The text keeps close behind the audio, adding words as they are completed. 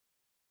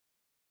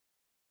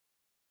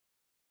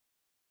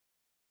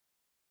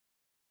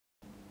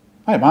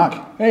Hi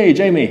Mark. Hey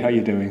Jamie, how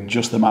you doing?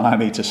 Just the man I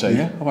need to see.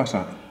 Yeah, what's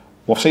that?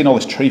 Well, I've seen all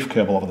this Trief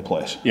kerb all over the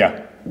place.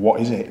 Yeah.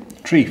 What is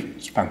it? Trief,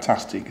 it's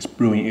fantastic, it's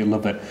brilliant, you'll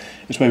love it.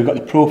 It's where we've got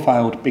the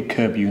profiled big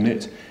kerb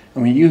unit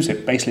and we use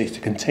it basically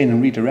to contain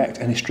and redirect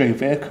any stray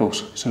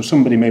vehicles. So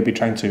somebody may be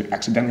trying to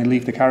accidentally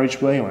leave the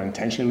carriageway or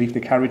intentionally leave the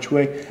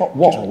carriageway.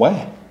 What or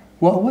where?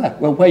 Well, where?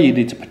 Well, where you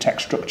need to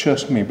protect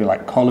structures, maybe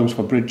like columns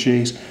for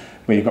bridges,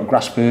 where you've got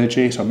grass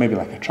verges, or maybe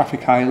like a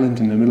traffic island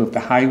in the middle of the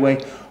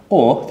highway.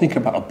 Or think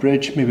about a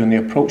bridge, maybe on the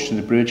approach to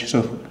the bridge,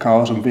 so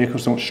cars and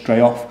vehicles don't stray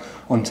off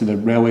onto the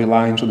railway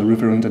lines or the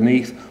river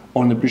underneath,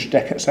 or on the bridge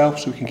deck itself,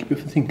 so we can keep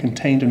everything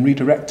contained and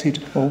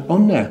redirected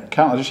on there.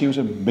 Can't I just use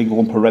a big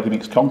lump of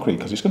ready-mixed concrete,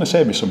 because it's going to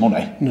save me some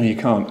money? No, you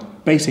can't.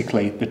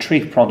 Basically, the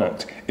Trief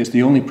product is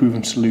the only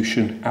proven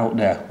solution out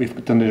there.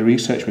 We've done the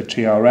research with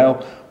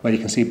TRL, where you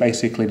can see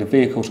basically the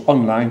vehicles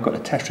online, got a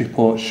test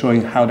report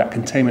showing how that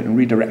containment and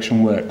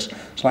redirection works.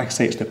 So like I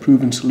say, it's the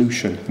proven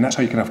solution, and that's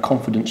how you can have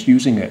confidence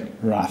using it.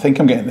 Right, I think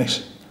I'm getting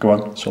this. Go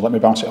on. So let me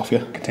bounce it off you.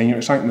 Contain your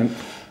excitement.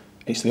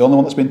 It's the only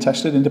one that's been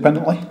tested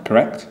independently.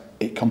 Correct.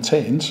 It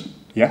contains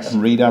Yes.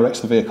 and redirects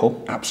the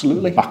vehicle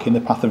Absolutely. back in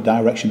the path of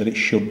direction that it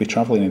should be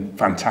travelling in.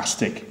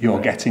 Fantastic, you're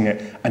getting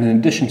it. And in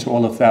addition to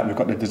all of that, we've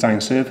got the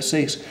design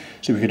services,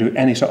 so we can do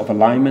any sort of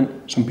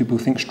alignment. Some people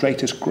think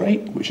straight is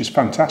great, which is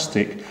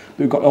fantastic. But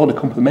we've got all the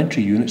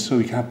complementary units, so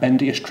we can have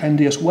Bendy as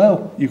Trendy as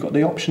well. You've got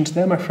the options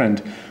there, my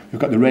friend.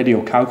 We've got the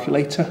radio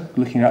calculator,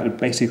 looking at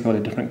basically all the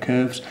different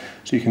curves,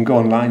 so you can go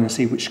online and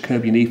see which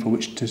curve you need for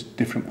which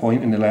different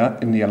point in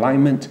the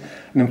alignment.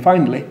 And then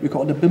finally, we've got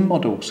all the BIM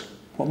models.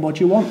 What mod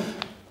do you want?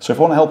 So if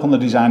I want help on the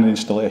design and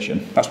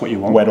installation, That's what you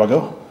want. where do I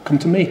go? Come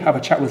to me, have a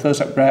chat with us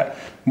at Brett.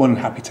 More than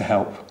happy to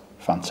help.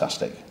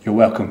 Fantastic. You're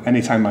welcome.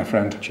 Anytime, my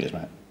friend. Cheers,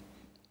 mate.